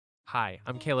Hi,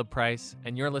 I'm Caleb Price,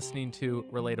 and you're listening to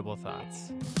Relatable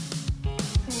Thoughts.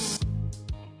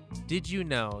 Did you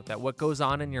know that what goes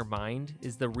on in your mind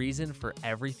is the reason for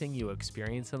everything you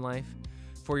experience in life?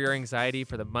 For your anxiety,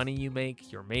 for the money you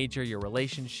make, your major, your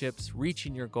relationships,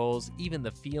 reaching your goals, even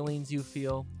the feelings you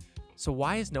feel? So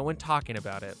why is no one talking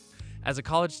about it? As a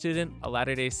college student, a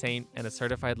Latter-day Saint, and a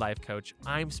certified life coach,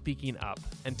 I'm speaking up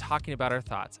and talking about our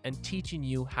thoughts and teaching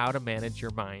you how to manage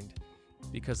your mind.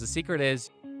 Because the secret is,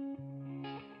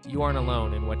 you aren't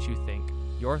alone in what you think.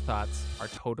 Your thoughts are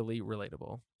totally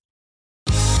relatable.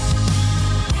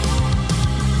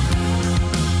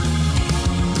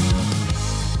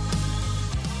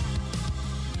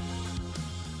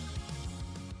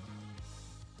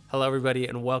 Hello, everybody,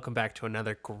 and welcome back to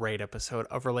another great episode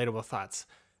of Relatable Thoughts.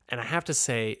 And I have to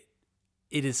say,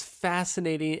 it is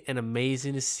fascinating and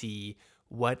amazing to see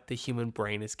what the human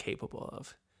brain is capable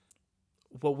of.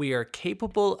 What we are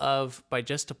capable of by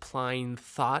just applying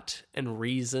thought and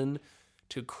reason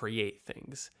to create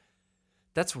things.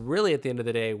 That's really, at the end of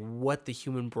the day, what the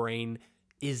human brain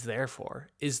is there for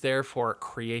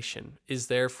creation, is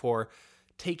there for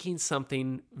taking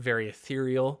something very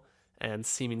ethereal and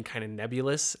seeming kind of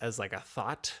nebulous as like a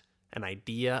thought, an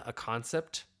idea, a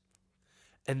concept,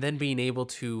 and then being able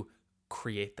to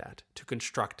create that, to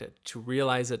construct it, to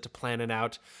realize it, to plan it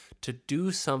out, to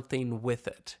do something with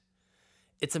it.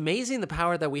 It's amazing the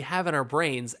power that we have in our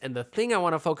brains, and the thing I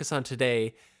want to focus on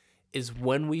today is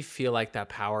when we feel like that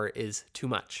power is too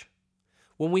much.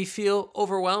 When we feel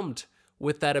overwhelmed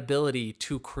with that ability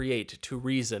to create, to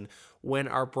reason, when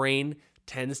our brain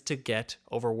tends to get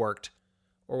overworked,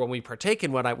 or when we partake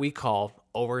in what we call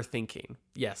overthinking.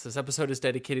 Yes, this episode is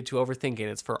dedicated to overthinking.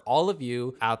 It's for all of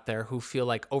you out there who feel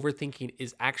like overthinking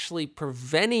is actually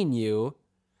preventing you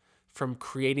from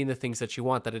creating the things that you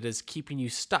want, that it is keeping you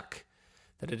stuck,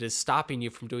 that it is stopping you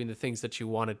from doing the things that you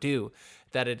want to do,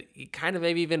 that it kind of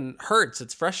maybe even hurts.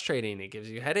 It's frustrating. It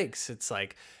gives you headaches. It's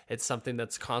like, it's something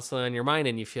that's constantly on your mind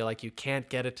and you feel like you can't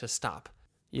get it to stop.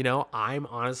 You know, I'm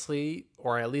honestly,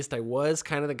 or at least I was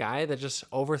kind of the guy that just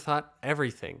overthought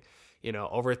everything. You know,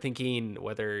 overthinking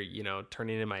whether,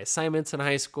 turning in my assignments in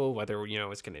high school, whether, I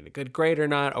was getting a good grade or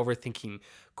not, overthinking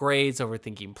grades,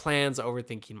 overthinking plans,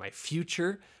 overthinking my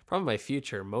future, probably my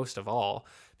future most of all,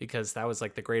 because that was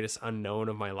like the greatest unknown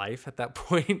of my life at that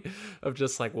point of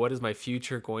just like, what is my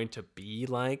future going to be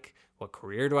like? What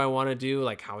career do I want to do?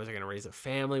 Like, how is I going to raise a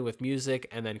family with music?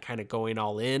 And then kind of going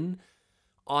all in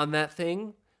on that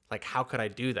thing. Like, how could I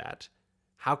do that?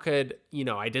 How could,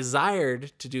 I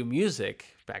desired to do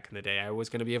music back in the day. I was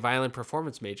going to be a violin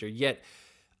performance major, yet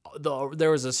there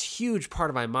was this huge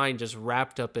part of my mind just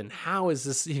wrapped up in how is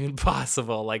this even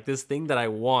possible? Like, this thing that I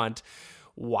want,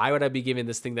 why would I be giving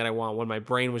this thing that I want when my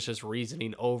brain was just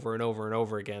reasoning over and over and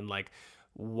over again, like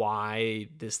why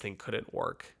this thing couldn't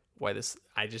work? I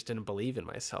just didn't believe in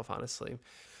myself, honestly.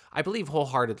 I believe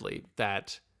wholeheartedly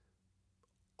that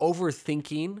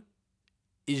overthinking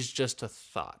is just a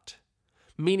thought.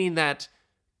 Meaning that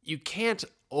you can't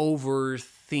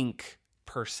overthink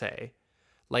per se.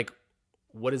 Like,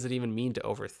 what does it even mean to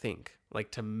overthink?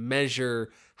 Like, to measure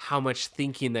how much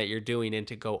thinking that you're doing and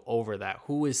to go over that.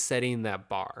 Who is setting that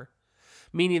bar?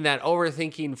 Meaning that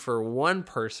overthinking for one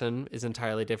person is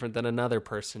entirely different than another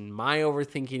person. My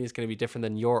overthinking is going to be different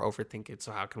than your overthinking.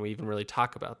 So how can we even really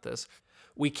talk about this?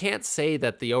 We can't say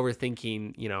that the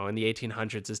overthinking, in the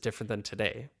 1800s is different than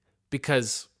today.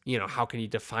 Because, how can you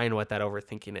define what that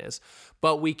overthinking is?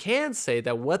 But we can say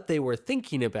that what they were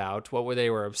thinking about, what they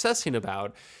were obsessing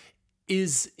about,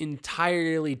 is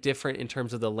entirely different in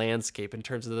terms of the landscape, in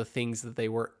terms of the things that they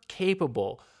were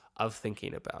capable of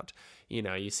thinking about.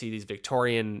 You see these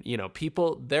Victorian,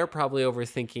 people, they're probably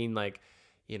overthinking like,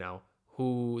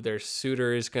 who their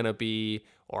suitor is going to be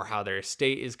or how their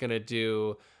estate is going to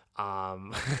do.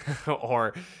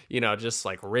 Or, just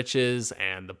like riches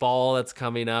and the ball that's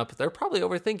coming up. They're probably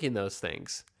overthinking those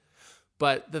things.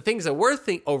 But the things that we're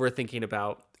overthinking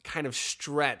about kind of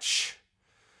stretch.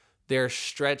 They're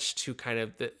stretched to kind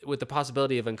of, with the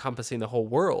possibility of encompassing the whole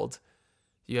world.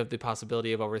 You have the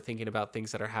possibility of overthinking about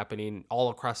things that are happening all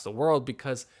across the world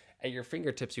because at your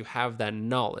fingertips, you have that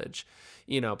knowledge.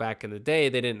 Back in the day,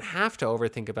 they didn't have to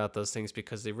overthink about those things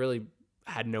because they really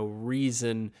had no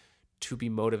reason to be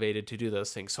motivated to do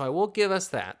those things. So I will give us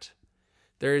that.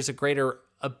 There is a greater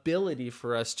ability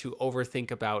for us to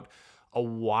overthink about a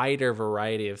wider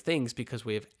variety of things because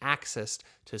we have access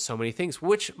to so many things,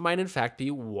 which might in fact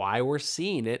be why we're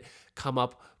seeing it come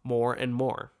up more and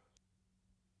more.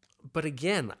 But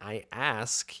again, I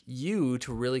ask you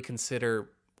to really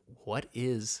consider, what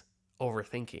is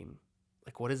overthinking?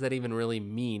 Like, what does that even really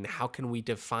mean? How can we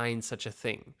define such a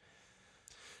thing?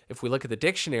 If we look at the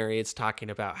dictionary, it's talking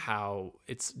about how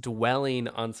it's dwelling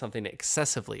on something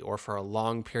excessively or for a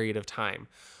long period of time.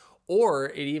 Or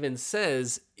it even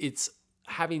says it's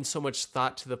having so much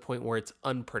thought to the point where it's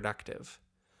unproductive.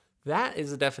 That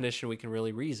is a definition we can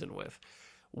really reason with.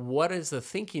 What is the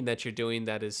thinking that you're doing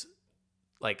that is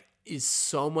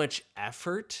so much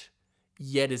effort,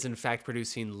 yet is in fact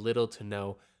producing little to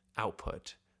no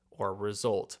output or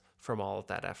result from all of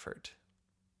that effort?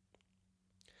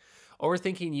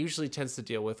 Overthinking usually tends to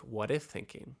deal with what if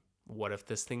thinking. What if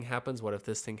this thing happens? What if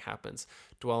this thing happens?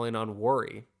 Dwelling on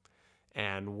worry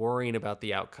and worrying about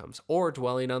the outcomes, or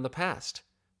dwelling on the past,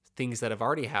 things that have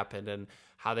already happened and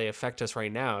how they affect us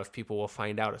right now, if people will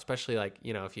find out, especially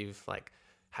if you've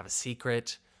have a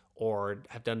secret or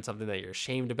have done something that you're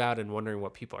ashamed about and wondering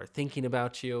what people are thinking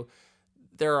about you.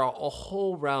 There are a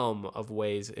whole realm of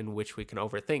ways in which we can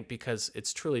overthink, because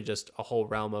it's truly just a whole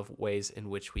realm of ways in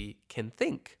which we can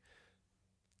think.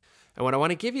 And what I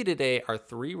want to give you today are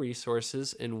 3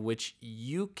 resources in which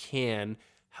you can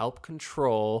help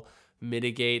control,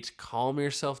 mitigate, calm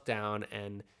yourself down,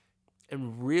 and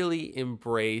really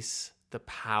embrace the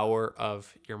power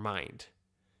of your mind.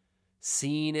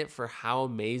 Seeing it for how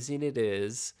amazing it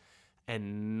is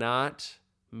and not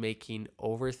making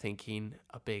overthinking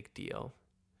a big deal.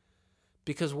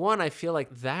 Because one, I feel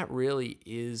like that really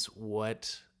is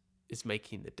what is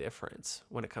making the difference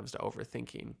when it comes to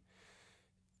overthinking.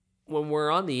 When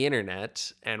we're on the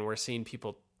internet and we're seeing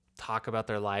people talk about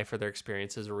their life or their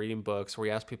experiences, or reading books, or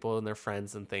we ask people and their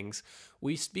friends and things,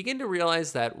 we begin to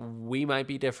realize that we might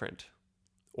be different.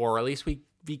 Or at least we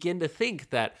begin to think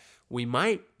that we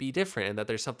might be different and that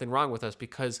there's something wrong with us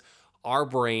because our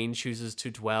brain chooses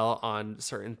to dwell on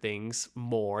certain things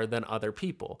more than other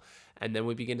people. And then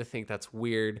we begin to think that's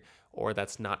weird or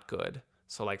that's not good.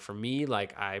 So for me,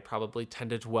 I probably tend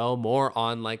to dwell more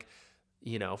on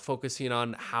focusing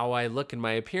on how I look in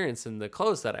my appearance and the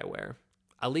clothes that I wear.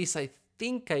 At least I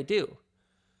think I do.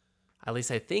 At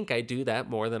least I think I do that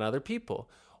more than other people.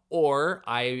 Or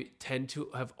I tend to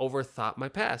have overthought my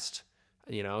past.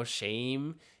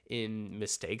 Shame in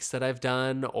mistakes that I've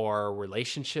done or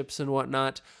relationships and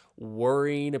whatnot,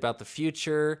 worrying about the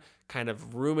future, kind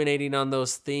of ruminating on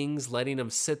those things, letting them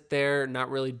sit there, not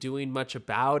really doing much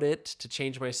about it to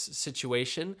change my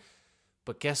situation.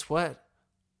 But guess what?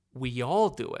 We all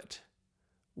do it.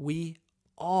 We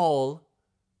all,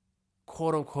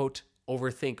 quote unquote,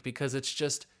 overthink, because it's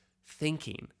just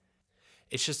thinking.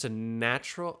 It's just a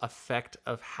natural effect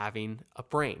of having a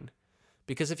brain.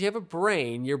 Because if you have a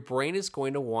brain, your brain is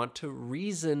going to want to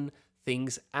reason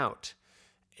things out.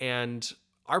 And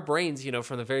our brains,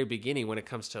 from the very beginning, when it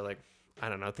comes to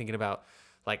thinking about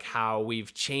how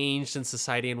we've changed in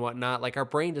society and whatnot, our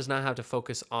brain does not have to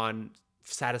focus on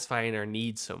satisfying our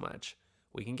needs so much.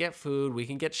 We can get food, we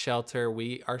can get shelter,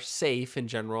 we are safe in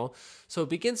general. So it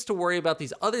begins to worry about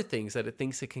these other things that it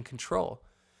thinks it can control.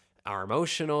 Our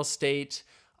emotional state,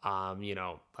 how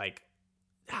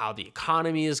the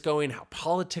economy is going, how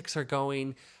politics are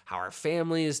going, how our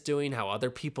family is doing, how other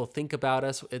people think about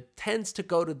us. It tends to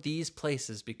go to these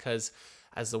places because,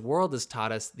 as the world has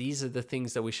taught us, these are the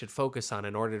things that we should focus on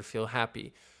in order to feel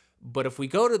happy. But if we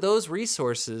go to those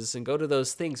resources and go to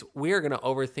those things, we are going to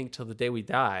overthink till the day we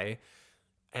die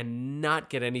and not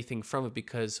get anything from it,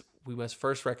 because we must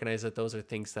first recognize that those are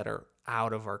things that are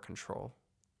out of our control.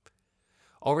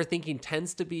 Overthinking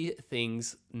tends to be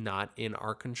things not in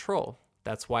our control.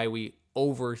 That's why we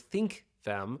overthink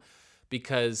them,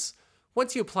 because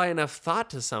once you apply enough thought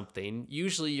to something,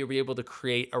 usually you'll be able to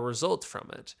create a result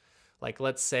from it.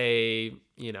 Let's say,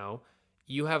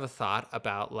 you have a thought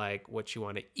about what you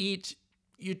want to eat.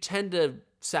 You tend to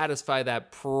satisfy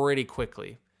that pretty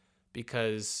quickly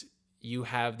because you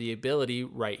have the ability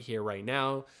right here, right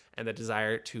now, and the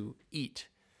desire to eat.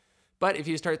 But if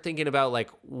you start thinking about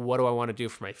what do I want to do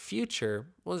for my future?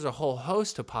 Well, there's a whole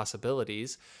host of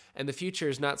possibilities. And the future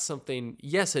is not something,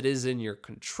 yes, it is in your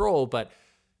control, but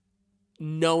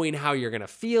knowing how you're going to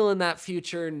feel in that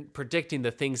future and predicting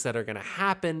the things that are going to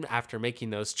happen after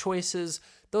making those choices,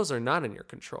 those are not in your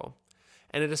control.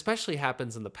 And it especially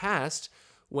happens in the past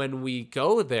when we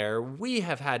go there, we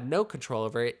have had no control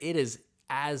over it. It is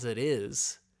as it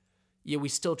is. Yet we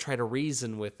still try to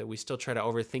reason with it. We still try to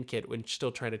overthink it. We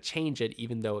still try to change it,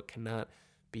 even though it cannot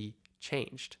be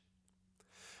changed.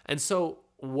 And so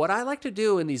what I like to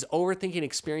do in these overthinking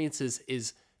experiences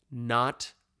is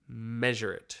not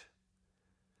measure it.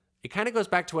 It kind of goes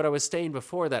back to what I was saying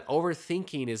before, that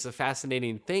overthinking is a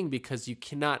fascinating thing because you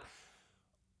cannot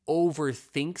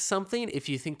overthink something if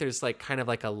you think there's kind of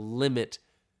a limit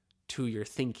to your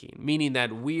thinking, meaning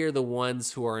that we are the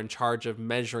ones who are in charge of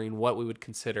measuring what we would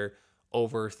consider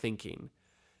overthinking.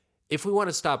 If we want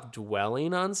to stop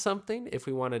dwelling on something, if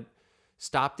we want to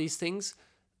stop these things,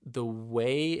 the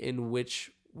way in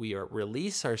which we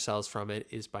release ourselves from it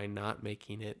is by not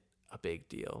making it a big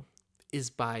deal, is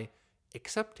by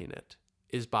accepting it,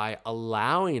 is by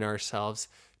allowing ourselves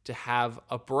to have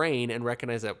a brain and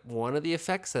recognize that one of the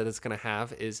effects that it's going to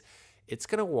have is it's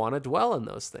going to want to dwell on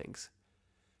those things.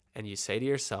 And you say to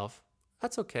yourself,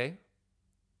 that's okay.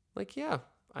 Like, yeah,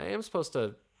 I am supposed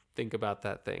to think about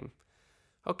that thing.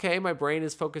 Okay, my brain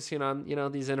is focusing on,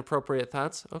 these inappropriate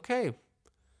thoughts. Okay,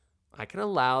 I can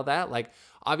allow that. Like,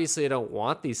 obviously I don't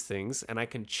want these things and I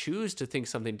can choose to think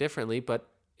something differently, but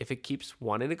if it keeps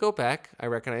wanting to go back, I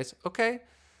recognize, okay,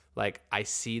 like I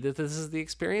see that this is the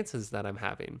experiences that I'm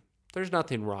having. There's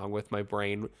nothing wrong with my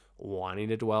brain wanting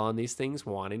to dwell on these things,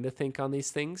 wanting to think on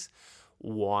these things,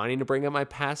 wanting to bring up my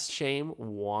past shame,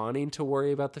 wanting to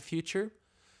worry about the future.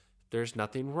 There's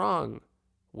nothing wrong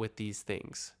with these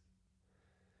things.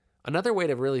 Another way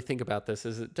to really think about this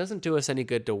is it doesn't do us any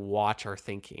good to watch our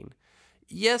thinking.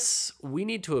 Yes, we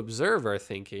need to observe our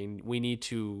thinking. We need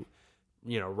to,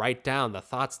 write down the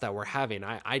thoughts that we're having.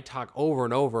 I talk over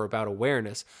and over about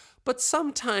awareness, but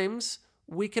sometimes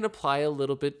we can apply a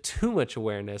little bit too much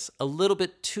awareness, a little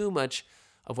bit too much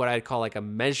of what I'd call like a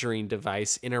measuring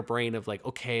device in our brain of like,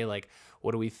 okay, like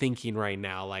what are we thinking right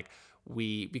now? Like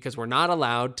because we're not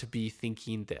allowed to be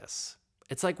thinking this.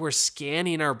 It's like we're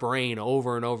scanning our brain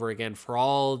over and over again for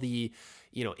all the,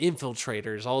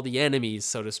 infiltrators, all the enemies,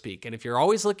 so to speak. And if you're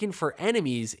always looking for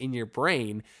enemies in your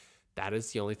brain, that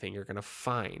is the only thing you're going to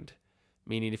find.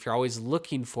 Meaning if you're always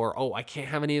looking for, I can't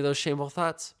have any of those shameful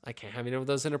thoughts. I can't have any of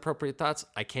those inappropriate thoughts.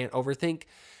 I can't overthink,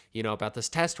 about this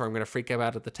test, or I'm going to freak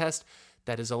out at the test.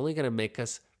 That is only going to make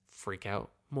us freak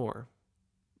out more.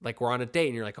 Like we're on a date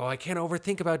and you're like, I can't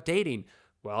overthink about dating.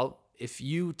 Well, if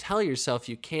you tell yourself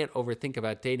you can't overthink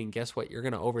about dating, guess what? You're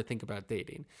going to overthink about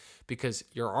dating because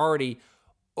you're already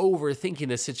overthinking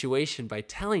the situation by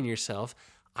telling yourself,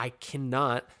 I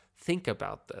cannot think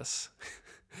about this.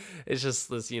 It's just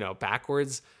this,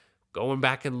 backwards, going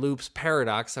back in loops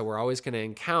paradox that we're always going to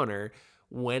encounter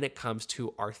when it comes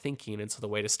to our thinking. And so the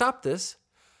way to stop this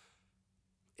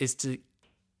is to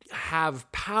have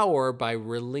power by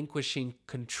relinquishing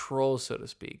control, so to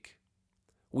speak.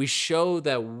 We show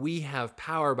that we have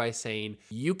power by saying,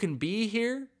 you can be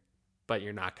here, but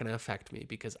you're not going to affect me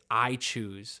because I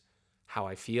choose how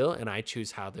I feel and I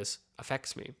choose how this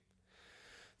affects me.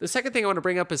 The second thing I want to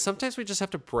bring up is sometimes we just have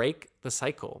to break the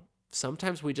cycle.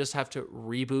 Sometimes we just have to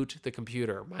reboot the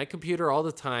computer. My computer all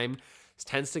the time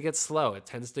tends to get slow. It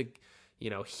tends to,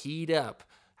 heat up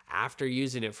after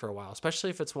using it for a while,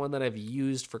 especially if it's one that I've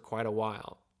used for quite a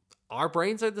while. Our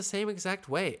brains are the same exact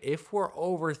way. If we're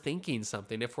overthinking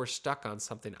something, if we're stuck on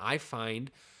something, I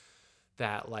find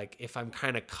that like if I'm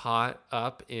kind of caught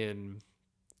up in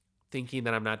thinking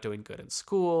that I'm not doing good in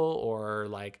school or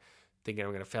like thinking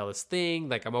I'm going to fail this thing,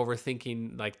 like I'm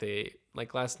overthinking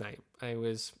like last night, I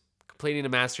was completing a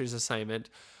master's assignment,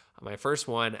 my first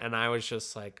one, and I was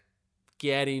just like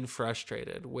getting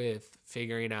frustrated with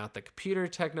figuring out the computer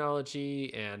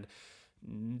technology and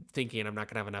thinking I'm not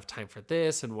going to have enough time for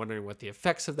this and wondering what the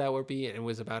effects of that would be. And it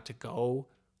was about to go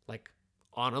like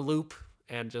on a loop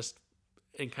and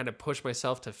kind of push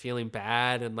myself to feeling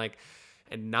bad and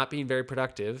not being very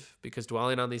productive because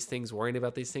dwelling on these things, worrying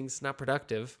about these things is not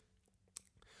productive.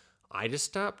 I just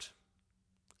stopped.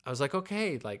 I was like,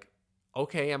 okay,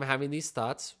 I'm having these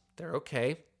thoughts. They're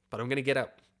okay, but I'm going to get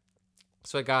up.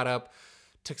 So I got up,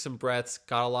 took some breaths,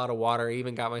 got a lot of water,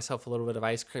 even got myself a little bit of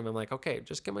ice cream. I'm like, okay,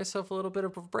 just give myself a little bit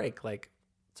of a break. Like,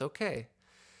 it's okay.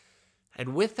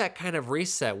 And with that kind of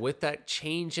reset, with that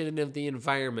change in of the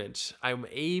environment, I'm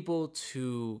able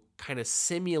to kind of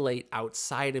simulate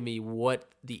outside of me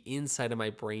what the inside of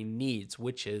my brain needs,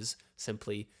 which is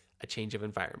simply a change of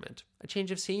environment, a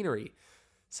change of scenery.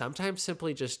 Sometimes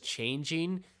simply just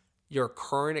changing your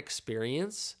current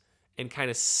experience and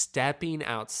kind of stepping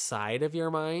outside of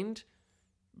your mind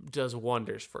does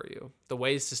wonders for you. The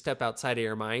ways to step outside of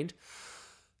your mind,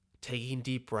 taking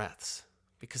deep breaths,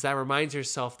 because that reminds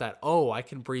yourself that, I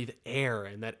can breathe air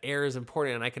and that air is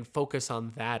important and I can focus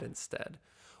on that instead.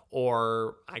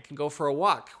 Or I can go for a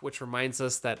walk, which reminds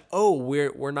us that,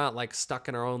 we're not like stuck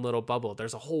in our own little bubble.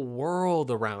 There's a whole world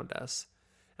around us.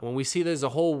 And when we see there's a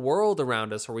whole world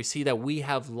around us, or we see that we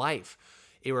have life,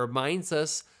 it reminds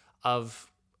us of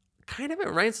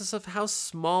how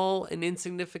small and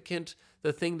insignificant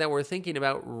the thing that we're thinking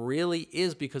about really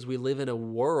is, because we live in a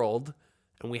world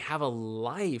and we have a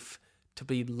life to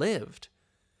be lived.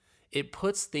 It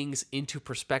puts things into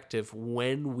perspective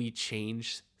when we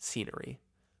change scenery,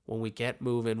 when we get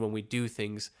moving, when we do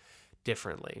things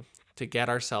differently. to get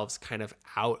ourselves kind of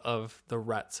out of the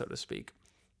rut, so to speak.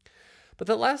 But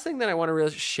the last thing that I want to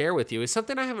really share with you is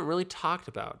something I haven't really talked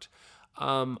about.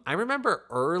 I remember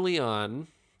early on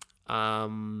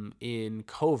in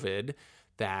COVID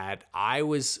that I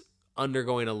was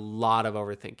undergoing a lot of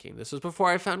overthinking. This was before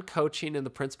I found coaching and the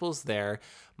principles there.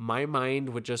 My mind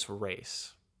would just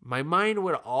race. My mind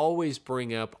would always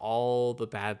bring up all the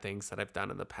bad things that I've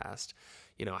done in the past.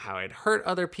 How I'd hurt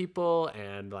other people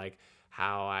and like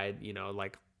how I'd,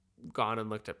 like gone and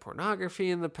looked at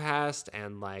pornography in the past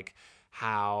and like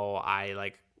how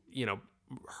I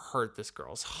hurt this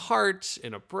girl's heart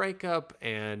in a breakup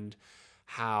and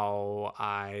how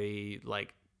I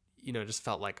just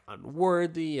felt like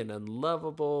unworthy and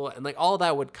unlovable and like all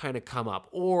that would kind of come up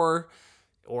or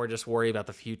just worry about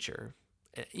the future.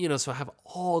 So I have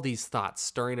all these thoughts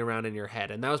stirring around in your head.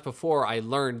 And that was before I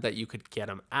learned that you could get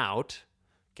them out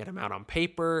on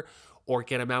paper or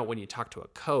get them out when you talk to a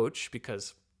coach,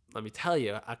 because let me tell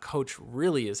you, a coach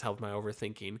really has helped my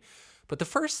overthinking. But the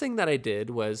first thing that I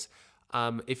did was,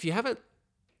 if you haven't,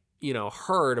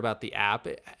 heard about the app,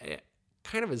 it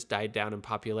kind of has died down in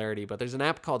popularity, but there's an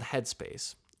app called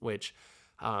Headspace, which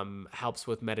helps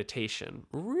with meditation.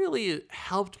 Really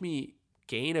helped me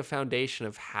gain a foundation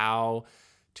of how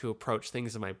to approach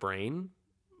things in my brain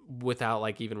without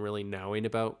like even really knowing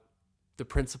about the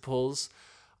principles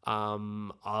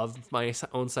of my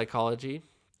own psychology.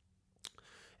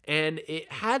 And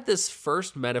it had this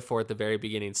first metaphor at the very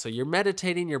beginning. So you're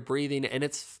meditating, you're breathing, and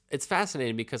it's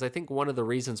fascinating because I think one of the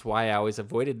reasons why I always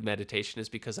avoided meditation is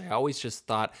because I always just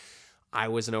thought I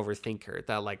was an overthinker,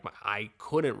 that like I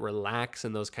couldn't relax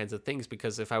in those kinds of things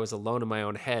because if I was alone in my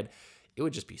own head, it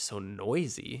would just be so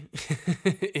noisy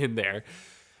in there.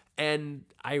 And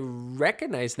I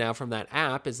recognize now from that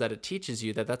app is that it teaches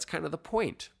you that that's kind of the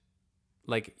point.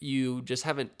 Like you just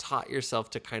haven't taught yourself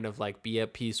to kind of like be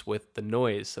at peace with the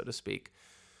noise, so to speak.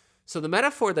 So the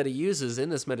metaphor that he uses in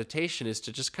this meditation is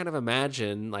to just kind of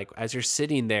imagine, like as you're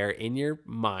sitting there in your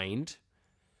mind,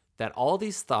 that all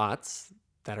these thoughts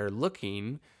that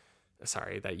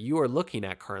you are looking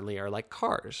at currently are like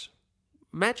cars.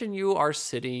 Imagine you are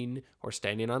sitting or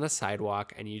standing on a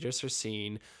sidewalk and you just are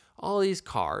seeing all these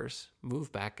cars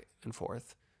move back and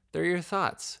forth. They're your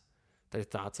thoughts. They're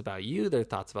thoughts about you. They're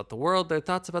thoughts about the world. They're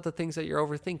thoughts about the things that you're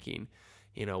overthinking.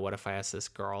 What if I ask this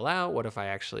girl out? What if I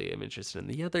actually am interested in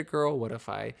the other girl? What if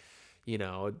I,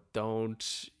 don't,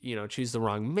 choose the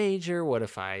wrong major? What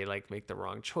if I like make the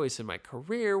wrong choice in my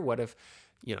career? What if,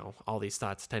 all these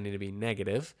thoughts tending to be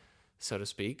negative, so to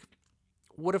speak.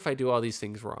 What if I do all these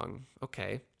things wrong?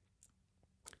 Okay.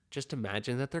 Just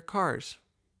imagine that they're cars.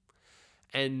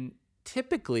 And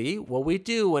typically what we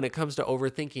do when it comes to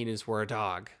overthinking is we're a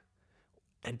dog.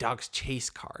 And dogs chase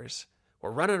cars.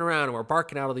 We're running around and we're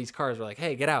barking out all these cars. We're like,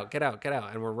 hey, get out, get out, get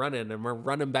out. And we're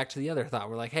running back to the other thought.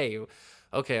 We're like, hey,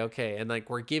 okay. And like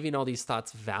we're giving all these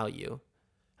thoughts value.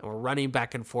 And we're running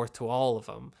back and forth to all of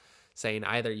them, saying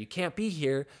either you can't be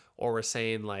here, or we're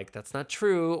saying like that's not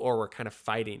true, or we're kind of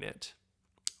fighting it.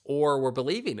 Or we're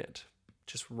believing it,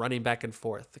 just running back and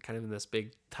forth, kind of in this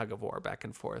big tug of war back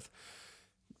and forth,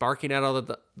 barking out all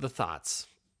the thoughts.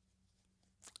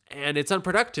 And it's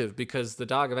unproductive because the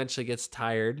dog eventually gets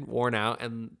tired, worn out,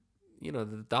 and,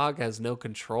 the dog has no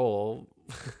control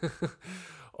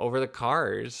over the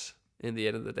cars in the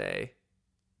end of the day.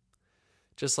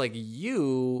 Just like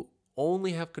you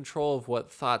only have control of what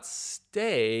thoughts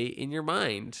stay in your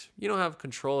mind. You don't have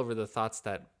control over the thoughts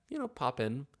that, pop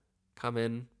in,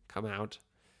 come out.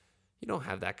 You don't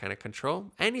have that kind of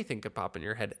control. Anything could pop in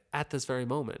your head at this very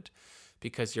moment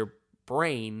because your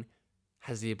brain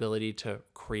has the ability to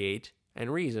create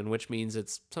and reason, which means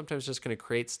it's sometimes just going to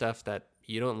create stuff that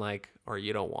you don't like or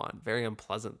you don't want, very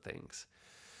unpleasant things,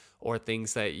 or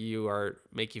things that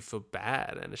make you feel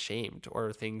bad and ashamed,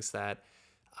 or things that,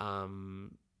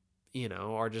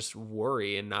 are just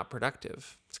worry and not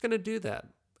productive. It's going to do that.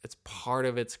 It's part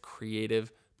of its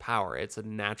creative power. It's a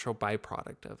natural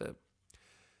byproduct of it.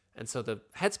 And so the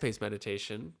Headspace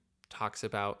meditation talks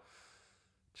about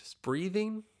just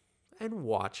breathing and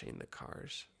watching the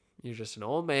cars. You're just an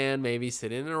old man, maybe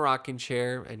sitting in a rocking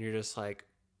chair, and you're just like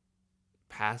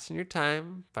passing your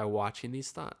time by watching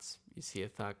these thoughts. You see a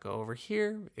thought go over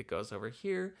here, it goes over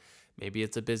here. Maybe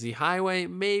it's a busy highway.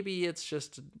 Maybe it's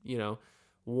just,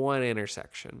 one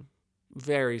intersection,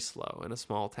 very slow in a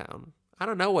small town. I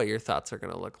don't know what your thoughts are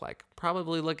going to look like.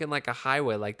 Probably looking like a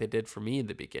highway like they did for me in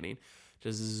the beginning,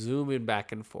 just zooming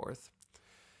back and forth.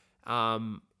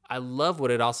 I love what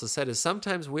it also said is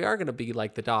sometimes we are going to be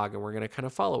like the dog and we're going to kind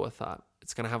of follow a thought.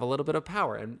 It's going to have a little bit of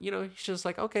power. And, he's just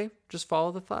like, okay, just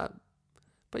follow the thought.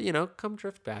 But, come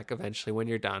drift back eventually when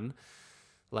you're done.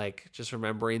 Like just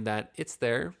remembering that it's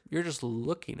there. You're just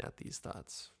looking at these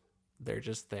thoughts. They're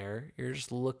just there. You're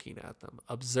just looking at them,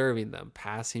 observing them,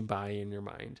 passing by in your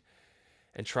mind.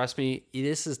 And trust me,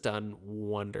 this has done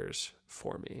wonders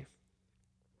for me.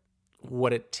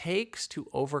 What it takes to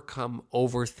overcome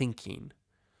overthinking,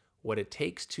 what it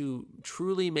takes to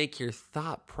truly make your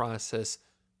thought process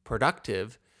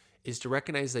productive, is to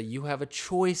recognize that you have a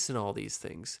choice in all these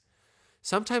things.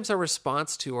 Sometimes our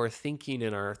response to our thinking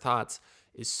and our thoughts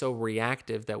is so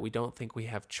reactive that we don't think we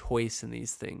have choice in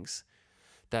these things,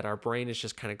 that our brain is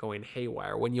just kind of going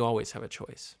haywire when you always have a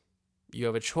choice. You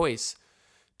have a choice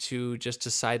to just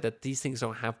decide that these things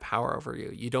don't have power over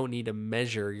you. You don't need to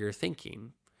measure your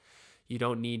thinking. You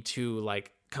don't need to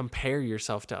like compare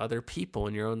yourself to other people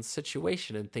in your own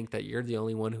situation and think that you're the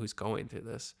only one who's going through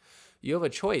this. You have a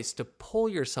choice to pull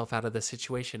yourself out of the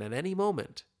situation at any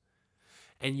moment.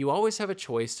 And you always have a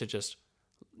choice to just,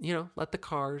 let the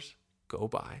cars go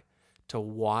by, to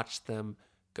watch them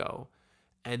go.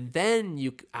 And then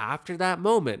after that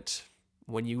moment,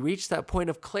 when you reach that point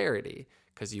of clarity,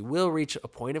 because you will reach a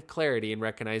point of clarity in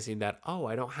recognizing that,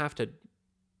 I don't have to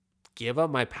give up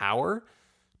my power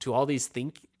to all these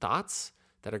thoughts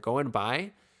that are going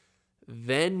by,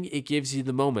 then it gives you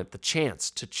the moment, the chance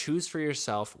to choose for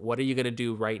yourself, what are you going to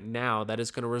do right now that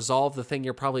is going to resolve the thing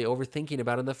you're probably overthinking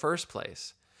about in the first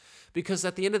place? Because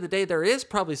at the end of the day, there is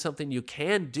probably something you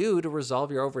can do to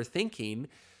resolve your overthinking,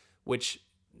 which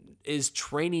is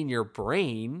training your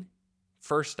brain,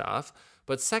 first off,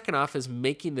 but second off is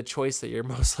making the choice that you're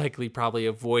most likely probably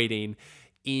avoiding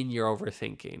in your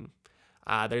overthinking.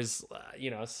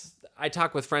 I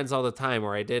talk with friends all the time,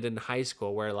 or I did in high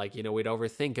school, where we'd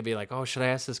overthink and be like, oh, should I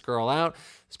ask this girl out?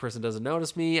 This person doesn't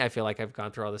notice me. I feel like I've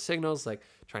gone through all the signals, like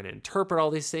trying to interpret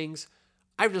all these things.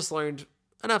 I've just learned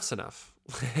enough's enough.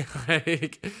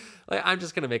 I'm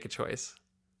just going to make a choice.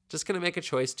 Just going to make a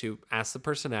choice to ask the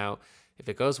person out. If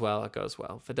it goes well, it goes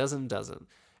well. If it doesn't, it doesn't.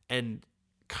 And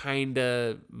kind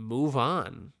of move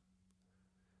on.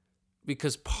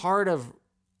 Because part of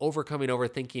overcoming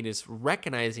overthinking is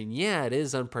recognizing, it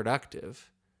is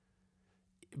unproductive.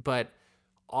 But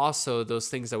also those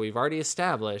things that we've already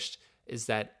established is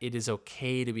that it is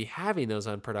okay to be having those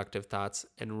unproductive thoughts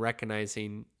and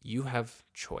recognizing you have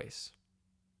choice.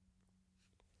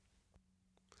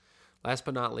 Last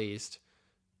but not least,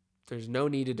 there's no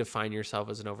need to define yourself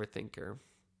as an overthinker.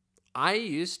 I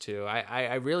used to.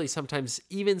 I really sometimes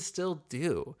even still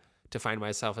do define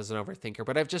myself as an overthinker,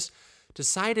 but I've just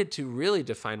decided to really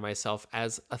define myself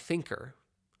as a thinker.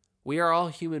 We are all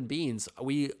human beings.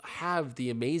 We have the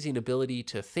amazing ability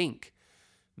to think.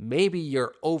 Maybe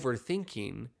your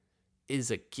overthinking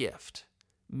is a gift.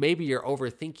 Maybe your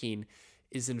overthinking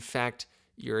is in fact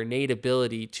your innate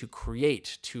ability to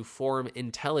create, to form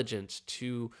intelligence,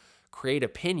 to create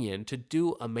opinion, to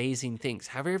do amazing things.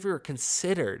 Have you ever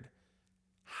considered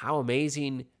how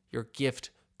amazing your gift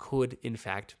could in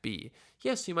fact be?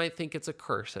 Yes, you might think it's a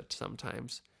curse at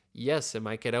sometimes. Yes, it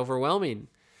might get overwhelming,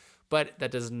 but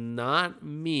that does not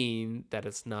mean that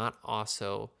it's not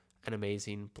also an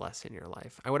amazing blessing in your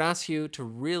life. I would ask you to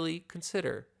really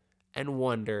consider and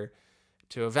wonder,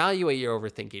 to evaluate your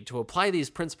overthinking, to apply these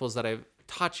principles that I've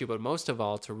taught you, but most of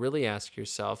all, to really ask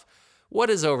yourself, what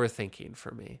is overthinking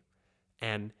for me?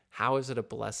 And how is it a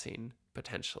blessing,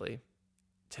 potentially,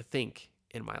 to think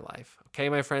in my life? Okay,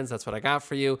 my friends, that's what I got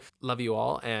for you. Love you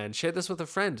all, and share this with a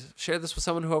friend. Share this with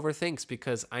someone who overthinks,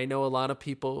 because I know a lot of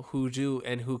people who do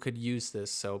and who could use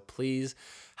this. So please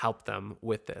help them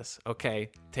with this. Okay,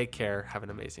 take care. Have an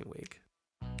amazing week.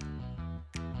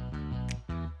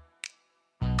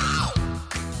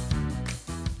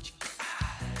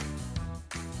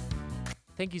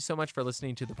 Thank you so much for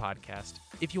listening to the podcast.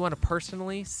 If you want to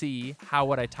personally see how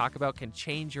what I talk about can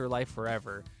change your life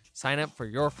forever, sign up for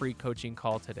your free coaching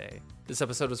call today. This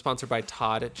episode was sponsored by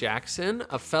Todd Jackson,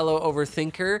 a fellow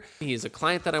overthinker. He is a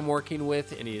client that I'm working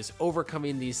with, and he is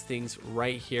overcoming these things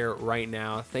right here, right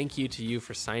now. Thank you to you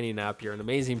for signing up. You're an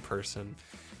amazing person.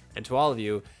 And to all of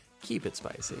you, keep it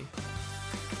spicy.